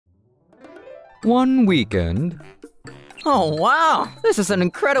1 weekend. Oh wow, this is an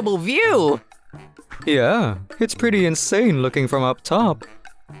incredible view! Yeah, it's pretty insane looking from up top.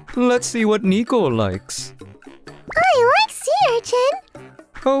 Let's see what Nico likes. I like sea urchin.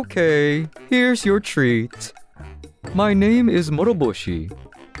 Okay, here's your treat. My name is Moroboshi.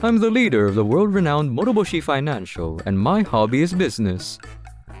 I'm the leader of the world-renowned Moroboshi Financial, and my hobby is business.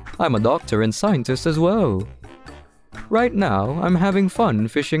 I'm a doctor and scientist as well. Right now, I'm having fun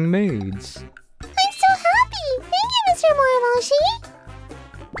fishing maids. I'm so happy! Thank you, Mr. Moroboshi!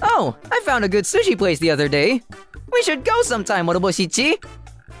 Oh, I found a good sushi place the other day. We should go sometime, Moroboshi-chi.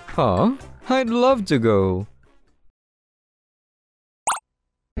 Huh? I'd love to go.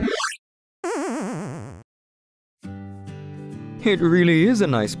 It really is a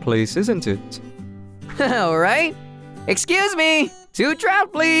nice place, isn't it? Alright. Excuse me! 2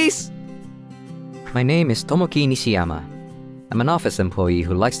 trout, please! My name is Tomoki Nishiyama. I'm an office employee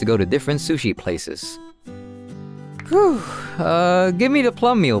who likes to go to different sushi places. Whew. Give me the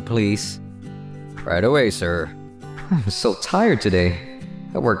plum meal, please. Right away, sir. I'm so tired today.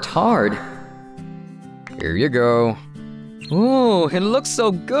 I worked hard. Here you go. Ooh, it looks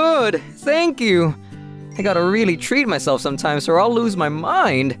so good! Thank you! I gotta really treat myself sometimes or I'll lose my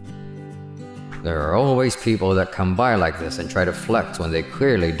mind. There are always people that come by like this and try to flex when they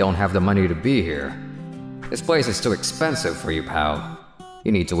clearly don't have the money to be here. This place is too expensive for you, pal.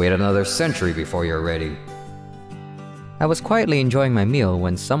 You need to wait another century before you're ready. I was quietly enjoying my meal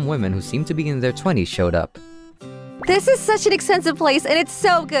when some women who seemed to be in their 20s showed up. This is such an expensive place and it's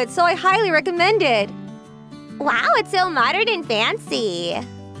so good, so I highly recommend it. Wow, it's so modern and fancy.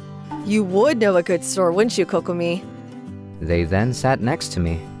 You would know a good store, wouldn't you, Kokomi? They then sat next to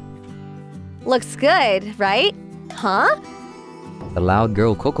me. Looks good, right? Huh? The loud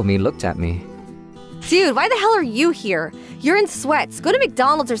girl Kokomi looked at me. Dude, why the hell are you here? You're in sweats. Go to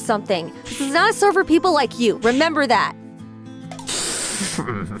McDonald's or something. This is not a store for people like you. Remember that.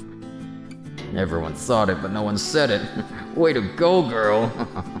 Everyone thought it, but no one said it. Way to go, girl.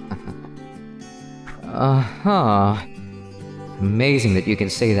 Uh-huh. Amazing that you can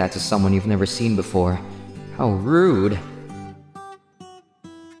say that to someone you've never seen before. How rude.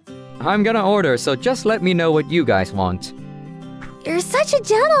 I'm gonna order, so just let me know what you guys want. You're such a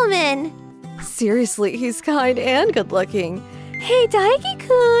gentleman. Seriously, he's kind and good-looking. Hey,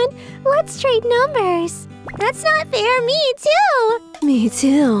 Daiki-kun, let's trade numbers. That's not fair, me too. Me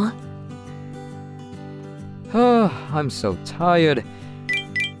too. Oh, I'm so tired.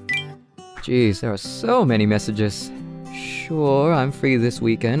 Jeez, there are so many messages. Sure, I'm free this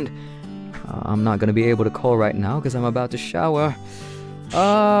weekend. I'm not gonna be able to call right now because I'm about to shower.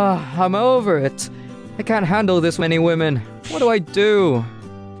 I'm over it. I can't handle this many women. What do I do?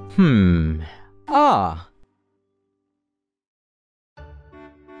 La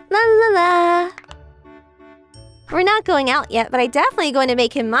la la. We're not going out yet, but I'm definitely going to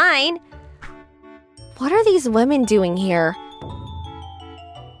make him mine. What are these women doing here?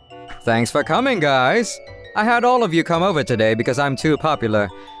 Thanks for coming, guys. I had all of you come over today because I'm too popular.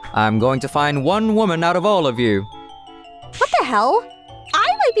 I'm going to find one woman out of all of you. What the hell? I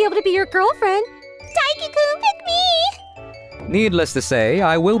might be able to be your girlfriend. Daiki-kun, pick me. Needless to say,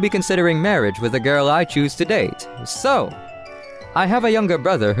 I will be considering marriage with the girl I choose to date. So, I have a younger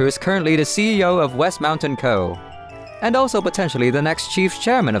brother who is currently the CEO of West Mountain Co. and also potentially the next chief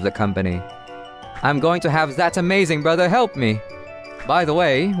chairman of the company. I'm going to have that amazing brother help me. By the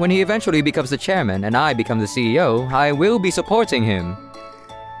way, when he eventually becomes the chairman and I become the CEO, I will be supporting him.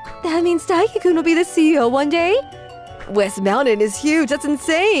 That means Daiki-kun will be the CEO one day? West Mountain is huge, that's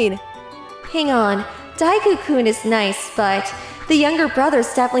insane! Hang on, Daiki-kun is nice, but the younger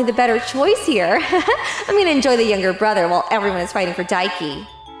brother's definitely the better choice here. I'm gonna enjoy the younger brother while everyone is fighting for Daiki.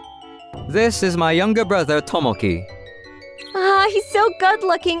 This is my younger brother, Tomoki. Ah, he's so good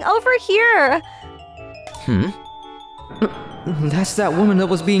looking, over here! That's that woman that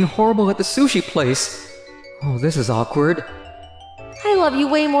was being horrible at the sushi place. Oh, this is awkward. I love you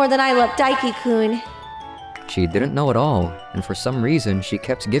way more than I love Daiki-kun. She didn't know at all, and for some reason she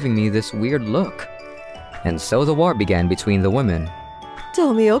kept giving me this weird look. And so the war began between the women.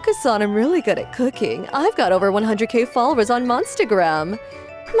 Tomioka-san, I'm really good at cooking. I've got over 100k followers on Monstagram.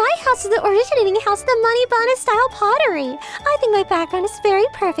 My house is the originating house of the Monibana style pottery. I think my background is very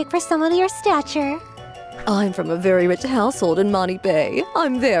perfect for someone of your stature. I'm from a very rich household in Monty Bay.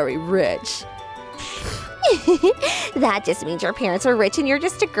 I'm very rich. That just means your parents are rich and you're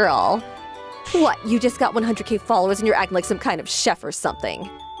just a girl. What, you just got 100k followers and you're acting like some kind of chef or something?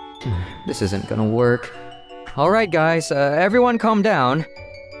 This isn't gonna work. Alright guys, everyone calm down.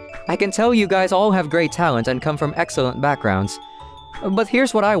 I can tell you guys all have great talent and come from excellent backgrounds. But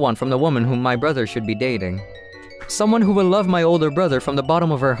here's what I want from the woman whom my brother should be dating. Someone who will love my older brother from the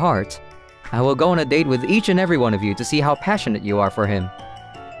bottom of her heart. I will go on a date with each and every one of you to see how passionate you are for him.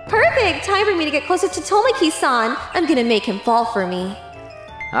 Perfect! Time for me to get closer to Tomoki-san. I'm gonna make him fall for me.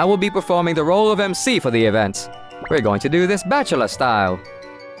 I will be performing the role of MC for the event. We're going to do this bachelor style.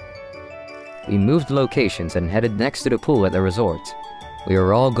 We moved locations and headed next to the pool at the resort. We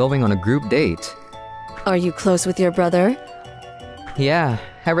were all going on a group date. Are you close with your brother? Yeah,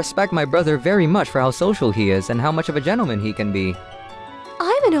 I respect my brother very much for how social he is and how much of a gentleman he can be.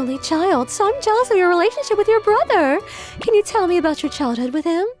 I'm an only child, so I'm jealous of your relationship with your brother. Can you tell me about your childhood with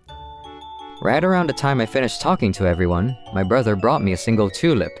him? Right around the time I finished talking to everyone, my brother brought me a single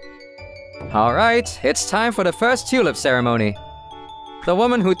tulip. Alright, it's time for the first tulip ceremony. The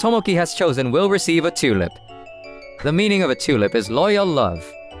woman who Tomoki has chosen will receive a tulip. The meaning of a tulip is loyal love.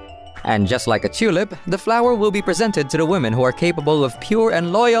 And just like a tulip, the flower will be presented to the women who are capable of pure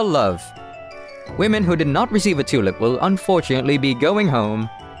and loyal love. Women who did not receive a tulip will unfortunately be going home.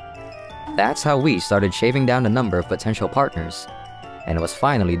 That's how we started shaving down the number of potential partners. And it was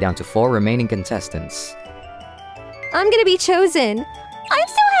finally down to 4 remaining contestants. I'm gonna be chosen. I'm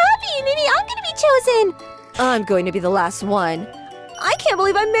so happy! Maybe I'm gonna be chosen! I'm going to be the last one. I can't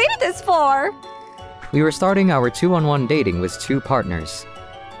believe I made it this far! We were starting our 2-on-1 dating with 2 partners.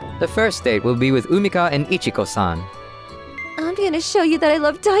 The first date will be with Umika and Ichiko-san. I'm gonna show you that I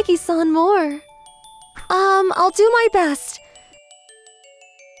love Daiki-san more. I'll do my best.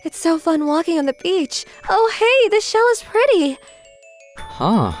 It's so fun walking on the beach. Oh hey, this shell is pretty.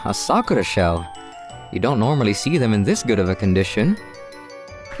 Huh, a sakura shell. You don't normally see them in this good of a condition.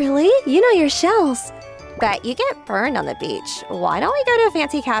 Really? You know your shells. Bet you get burned on the beach. Why don't we go to a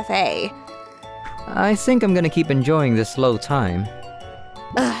fancy cafe? I think I'm gonna keep enjoying this slow time.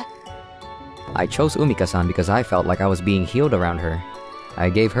 Ugh. I chose Umika-san because I felt like I was being healed around her. I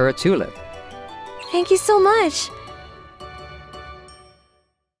gave her a tulip. Thank you so much.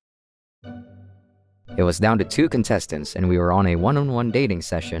 It was down to 2 contestants and we were on a 1-on-1 dating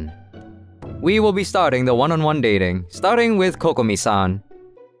session. We will be starting the 1-on-1 dating, starting with Kokomi-san.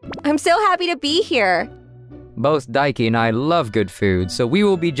 I'm so happy to be here. Both Daiki and I love good food, so we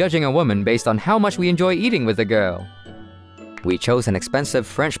will be judging a woman based on how much we enjoy eating with a girl. We chose an expensive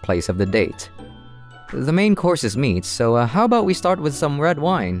French place of the date. The main course is meat, so how about we start with some red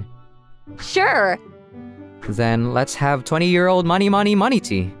wine? Sure. Then let's have 20-year-old money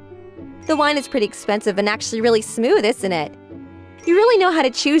tea. The wine is pretty expensive and actually really smooth, isn't it? You really know how to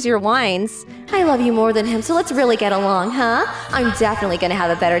choose your wines. I love you more than him, so let's really get along, huh? I'm definitely gonna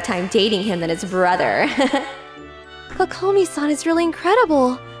have a better time dating him than his brother. Kokomi-san is really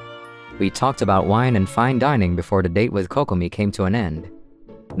incredible. We talked about wine and fine dining before the date with Kokomi came to an end.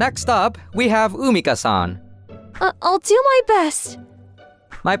 Next up, we have Umika-san. I'll do my best.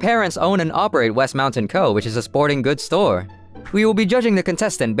 My parents own and operate West Mountain Co., which is a sporting goods store. We will be judging the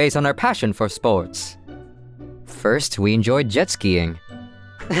contestant based on our passion for sports. First, we enjoyed jet skiing.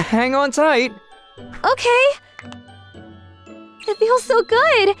 Hang on tight! Okay. It feels so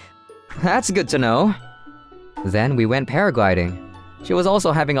good. That's good to know. Then we went paragliding. She was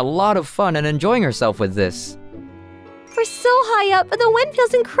also having a lot of fun and enjoying herself with this. We're so high up, but the wind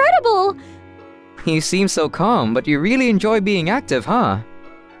feels incredible. You seem so calm, but you really enjoy being active, huh?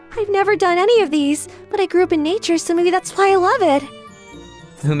 I've never done any of these, but I grew up in nature, so maybe that's why I love it.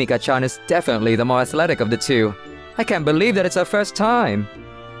 Umika-chan is definitely the more athletic of the 2. I can't believe that it's her first time.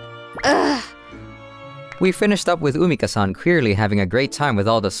 Ugh. We finished up with Umika-san clearly having a great time with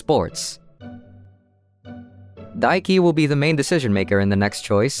all the sports. Daiki will be the main decision maker in the next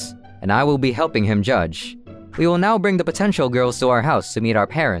choice, and I will be helping him judge. We will now bring the potential girls to our house to meet our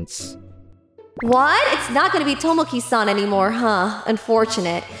parents. What? It's not gonna be Tomoki-san anymore, huh?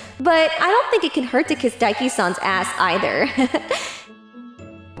 Unfortunate. But I don't think it can hurt to kiss Daiki-san's ass either.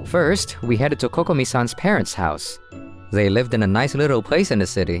 First, we headed to Kokomi-san's parents' house. They lived in a nice little place in the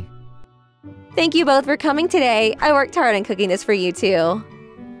city. Thank you both for coming today. I worked hard on cooking this for you too.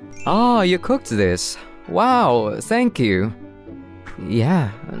 Ah, you cooked this. Wow, thank you.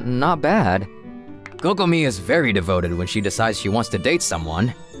 Yeah, not bad. Kokomi is very devoted when she decides she wants to date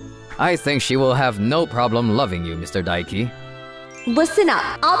someone. I think she will have no problem loving you, Mr. Daiki. Listen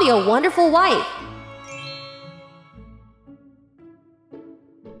up, I'll be a wonderful wife.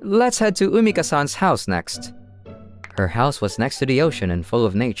 Let's head to Umika-san's house next. Her house was next to the ocean and full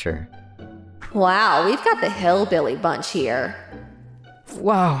of nature. Wow, we've got the hillbilly bunch here.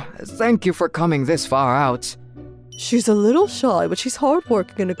 Wow, thank you for coming this far out. She's a little shy, but she's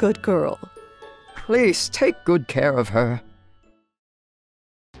hardworking and a good girl. Please take good care of her.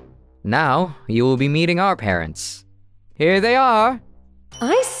 Now, you will be meeting our parents. Here they are.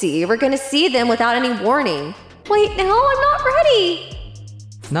 I see. We're gonna see them without any warning. Wait, no, I'm not ready.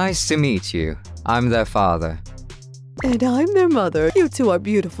 Nice to meet you. I'm their father. And I'm their mother. You two are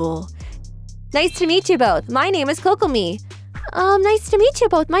beautiful. Nice to meet you both. My name is Kokomi. Nice to meet you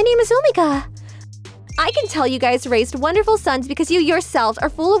both. My name is Umika. I can tell you guys raised wonderful sons because you yourselves are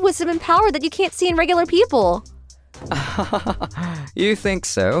full of wisdom and power that you can't see in regular people. You think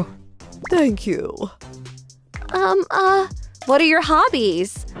so? Thank you. What are your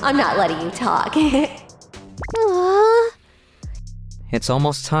hobbies? I'm not letting you talk. It's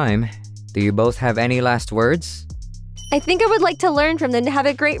almost time. Do you both have any last words? I think I would like to learn from them to have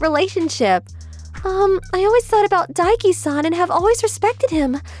a great relationship. I always thought about Daiki-san and have always respected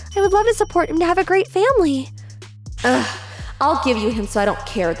him. I would love to support him to have a great family. Ugh, I'll give you him so I don't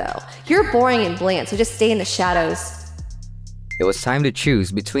care though. You're boring and bland, so just stay in the shadows. It was time to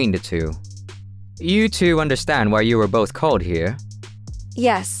choose between the two. You two understand why you were both called here.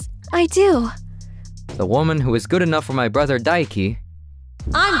 Yes, I do. The woman who is good enough for my brother Daiki.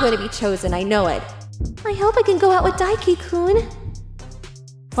 I'm going to be chosen, I know it. I hope I can go out with Daiki-kun.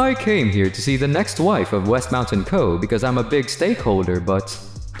 I came here to see the next wife of West Mountain Co. because I'm a big stakeholder, but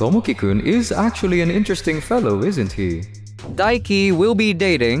Tomoki-kun is actually an interesting fellow, isn't he? Daiki will be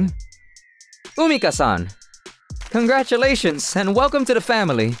dating Umika-san. Congratulations and welcome to the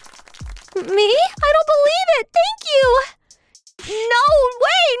family. Me? I don't believe it! Thank you! No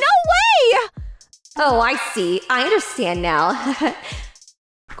way! No way! Oh, I see. I understand now.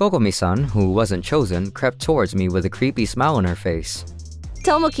 Kokomi-san, who wasn't chosen, crept towards me with a creepy smile on her face.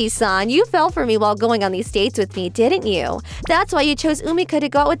 Tomoki-san, you fell for me while going on these dates with me, didn't you? That's why you chose Umika to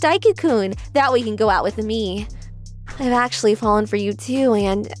go out with Daiki-kun. That way you can go out with me. I've actually fallen for you too,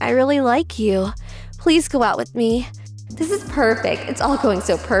 and I really like you. Please go out with me. This is perfect. It's all going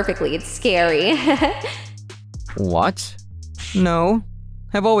so perfectly. It's scary. What? No.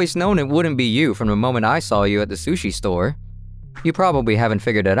 I've always known it wouldn't be you from the moment I saw you at the sushi store. You probably haven't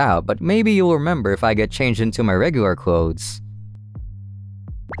figured it out, but maybe you'll remember if I get changed into my regular clothes.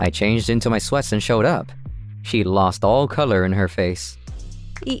 I changed into my sweats and showed up. She lost all color in her face.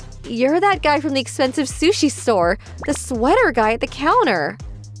 You're that guy from the expensive sushi store, the sweater guy at the counter.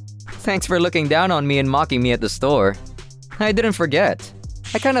 Thanks for looking down on me and mocking me at the store. I didn't forget.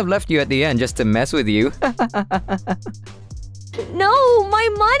 I kind of left you at the end just to mess with you. No, my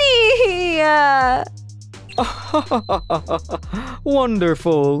money!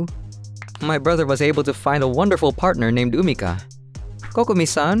 Wonderful. My brother was able to find a wonderful partner named Umika.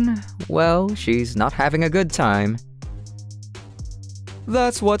 Kokomi-san, well, she's not having a good time.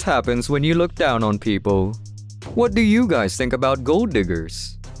 That's what happens when you look down on people. What do you guys think about gold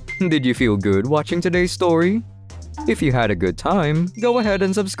diggers? Did you feel good watching today's story? If you had a good time, go ahead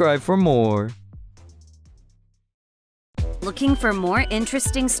and subscribe for more. Looking for more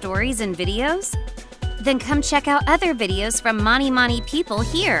interesting stories and videos? Then come check out other videos from Mani Mani people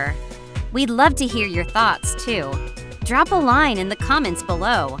here. We'd love to hear your thoughts too. Drop a line in the comments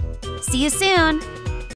below. See you soon!